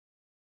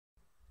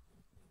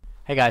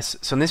Hey guys,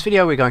 so in this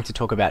video we're going to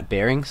talk about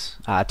bearings.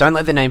 Don't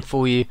let the name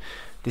fool you,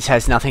 this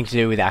has nothing to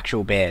do with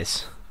actual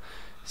bears.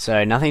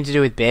 So nothing to do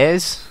with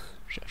bears,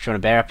 showing a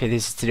bear up here,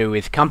 this is to do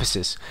with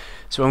compasses.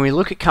 So when we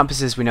look at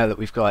compasses we know that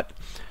we've got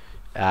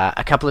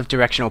a couple of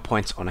directional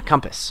points on a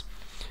compass.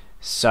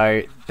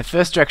 So the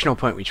first directional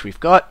point which we've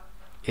got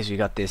is we've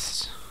got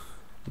this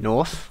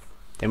north,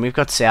 then we've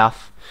got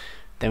south,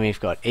 then we've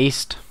got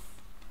east,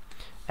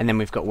 and then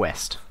we've got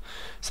west.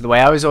 So the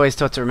way I was always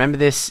taught to remember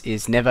this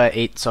is never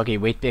eat soggy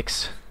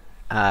Weet-Bix.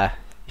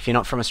 If you're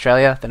not from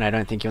Australia, then I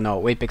don't think you'll know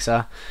what Weet-Bix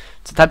are.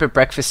 It's a type of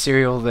breakfast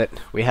cereal that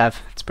we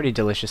have. It's pretty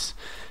delicious.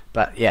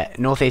 But yeah,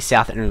 north, east,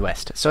 south, and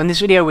west. So in this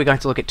video we're going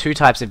to look at two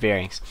types of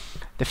bearings.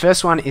 The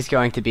first one is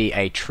going to be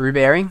a true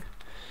bearing,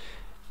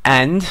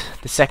 and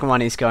the second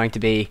one is going to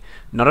be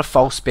not a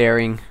false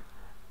bearing,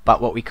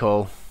 but what we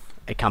call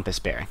a compass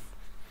bearing.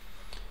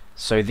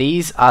 So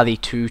these are the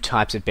two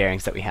types of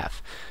bearings that we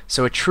have.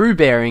 So a true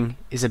bearing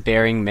is a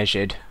bearing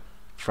measured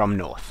from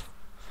north.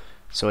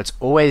 So it's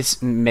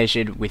always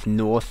measured with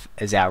north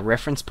as our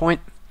reference point,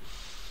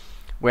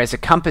 whereas a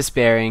compass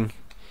bearing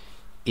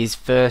is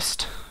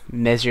first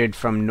measured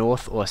from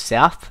north or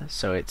south.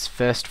 So it's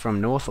first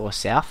from north or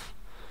south,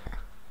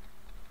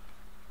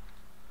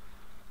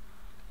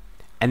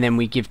 and then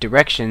we give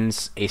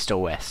directions east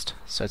or west.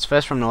 So it's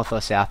first from north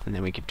or south, and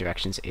then we give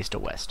directions east or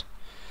west.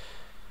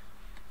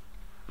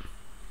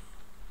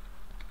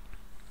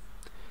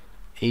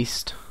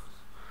 East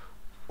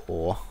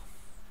or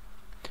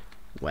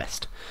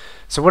west.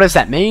 So what does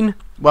that mean?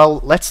 Well,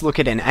 let's look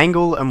at an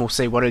angle and we'll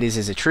see what it is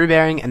as a true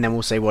bearing, and then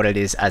we'll see what it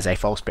is as a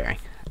false bearing.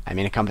 I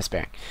mean a compass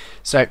bearing.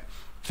 So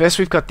first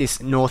we've got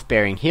this north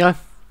bearing here.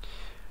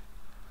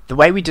 The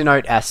way we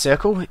denote our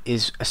circle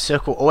is a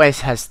circle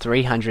always has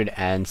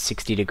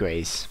 360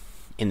 degrees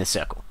in the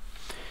circle.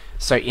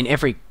 So in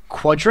every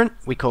quadrant,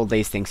 we call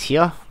these things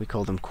here, we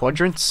call them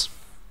quadrants.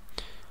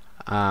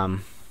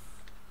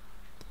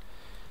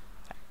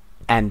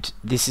 And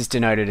this is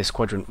denoted as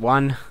quadrant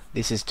 1,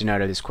 this is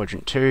denoted as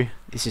quadrant 2,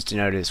 this is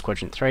denoted as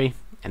quadrant 3,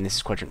 and this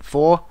is quadrant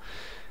 4.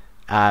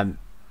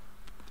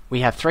 We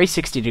have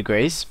 360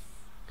 degrees,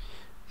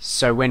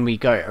 so when we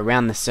go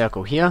around the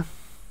circle here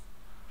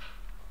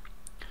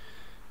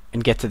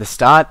and get to the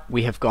start,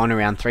 we have gone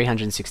around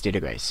 360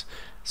 degrees.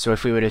 So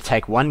if we were to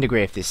take 1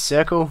 degree of this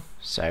circle,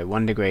 so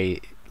 1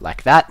 degree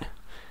like that,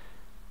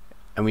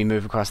 and we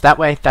move across that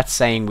way, that's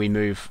saying we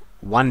move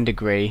 1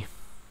 degree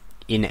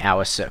in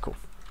our circle.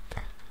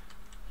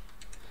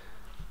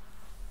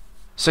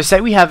 So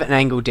say we have an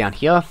angle down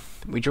here,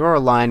 we draw a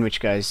line which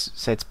goes,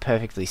 so it's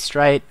perfectly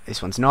straight,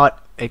 this one's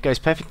not, it goes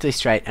perfectly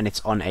straight and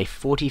it's on a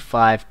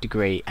 45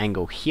 degree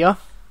angle here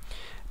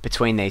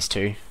between these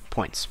 2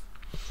 points.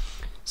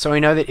 So we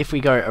know that if we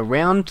go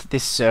around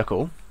this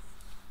circle,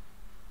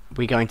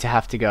 we're going to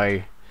have to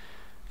go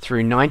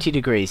through 90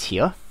 degrees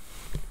here,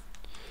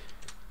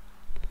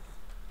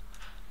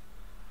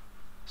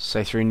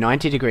 so through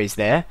 90 degrees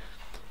there,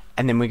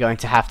 and then we're going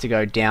to have to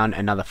go down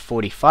another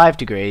 45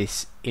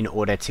 degrees in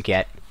order to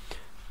get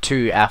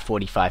to our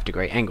 45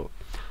 degree angle.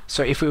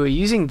 So if we were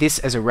using this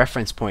as a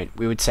reference point,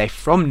 we would say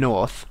from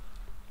north,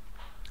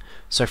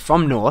 so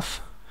from north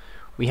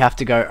we have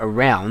to go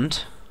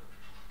around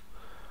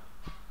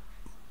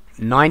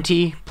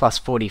 90 plus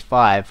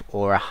 45,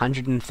 or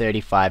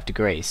 135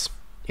 degrees,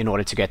 in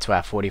order to get to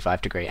our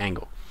 45 degree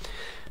angle.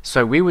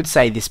 So we would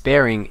say this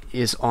bearing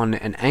is on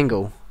an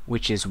angle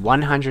which is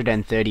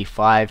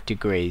 135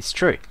 degrees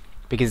true,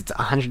 because it's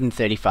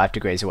 135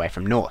 degrees away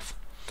from north.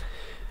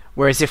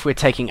 Whereas if we're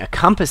taking a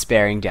compass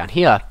bearing down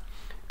here,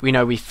 we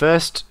know we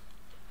first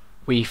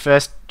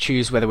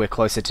choose whether we're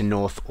closer to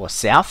north or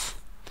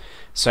south.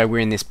 So we're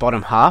in this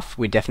bottom half,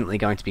 we're definitely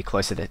going to be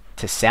closer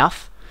to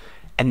south,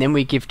 and then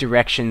we give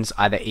directions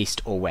either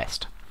east or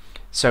west.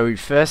 So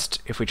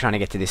first, if we're trying to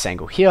get to this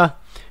angle here,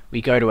 we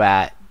go to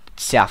our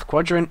south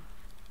quadrant,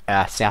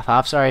 south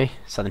half, sorry,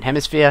 southern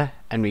hemisphere,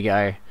 and we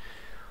go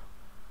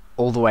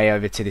all the way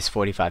over to this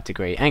 45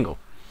 degree angle.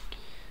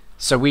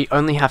 So we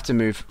only have to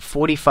move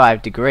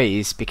 45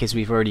 degrees because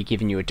we've already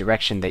given you a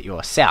direction that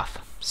you're south.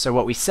 So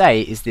what we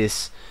say is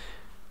this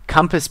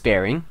compass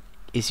bearing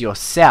is your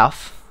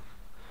south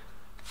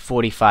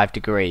 45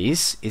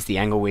 degrees is the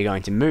angle we're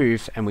going to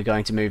move, and we're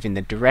going to move in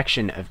the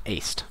direction of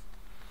east.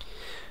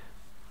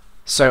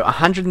 So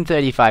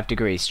 135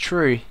 degrees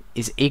true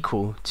is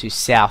equal to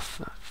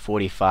south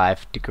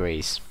 45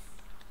 degrees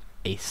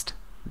east.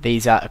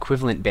 These are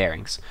equivalent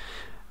bearings.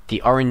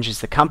 The orange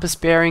is the compass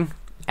bearing,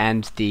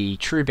 and the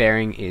true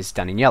bearing is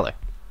done in yellow.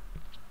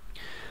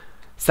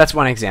 So that's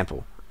one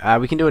example.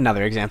 We can do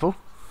another example.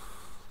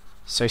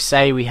 So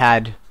say we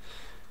had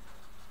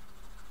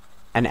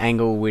an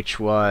angle which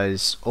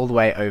was all the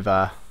way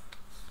over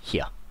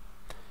here.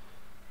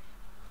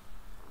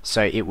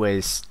 So it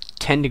was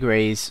 10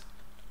 degrees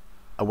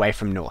away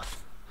from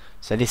north.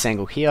 So this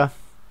angle here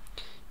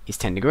is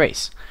 10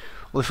 degrees.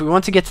 Well, if we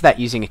want to get to that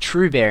using a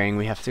true bearing,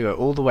 we have to go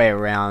all the way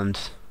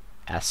around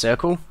our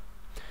circle.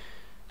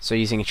 So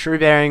using a true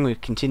bearing, we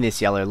continue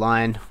this yellow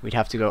line, we'd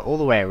have to go all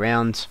the way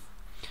around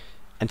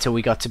until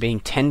we got to being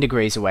 10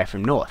 degrees away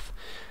from north.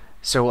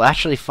 So we'll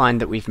actually find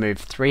that we've moved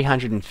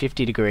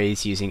 350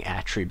 degrees using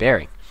our true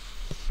bearing.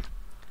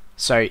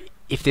 So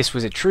if this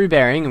was a true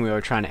bearing and we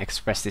were trying to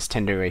express this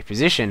 10-degree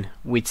position,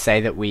 we'd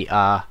say that we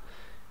are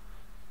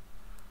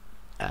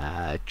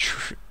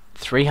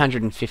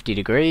 350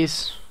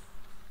 degrees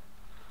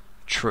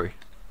true.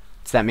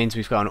 So that means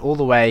we've gone all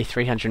the way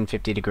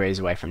 350 degrees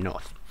away from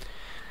north.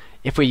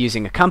 If we're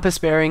using a compass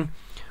bearing,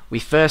 we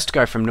first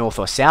go from north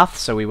or south,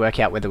 so we work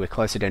out whether we're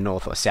closer to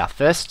north or south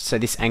first. So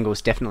this angle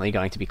is definitely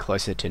going to be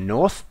closer to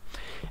north.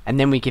 And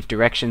then we give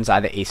directions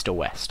either east or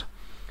west.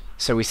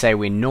 So we say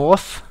we're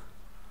north,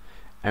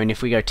 and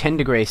if we go 10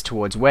 degrees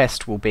towards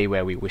west, we'll be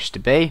where we wish to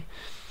be.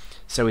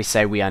 So we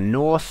say we are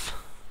north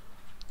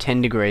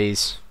 10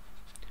 degrees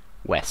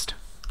west.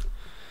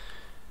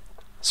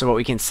 So what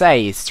we can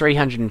say is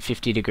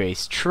 350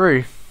 degrees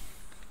true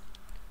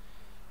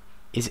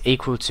is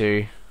equal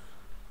to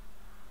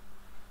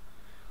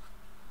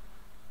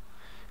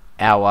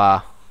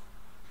our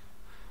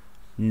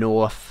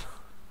north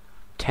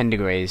 10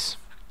 degrees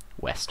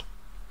west.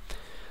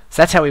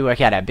 So that's how we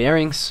work out our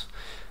bearings.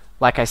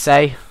 Like I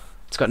say,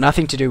 it's got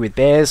nothing to do with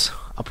bears.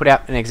 I'll put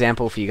out an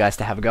example for you guys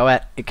to have a go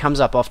at. It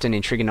comes up often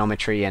in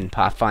trigonometry and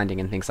pathfinding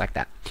and things like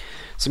that.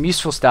 Some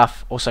useful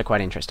stuff, also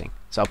quite interesting.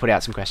 So I'll put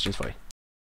out some questions for you.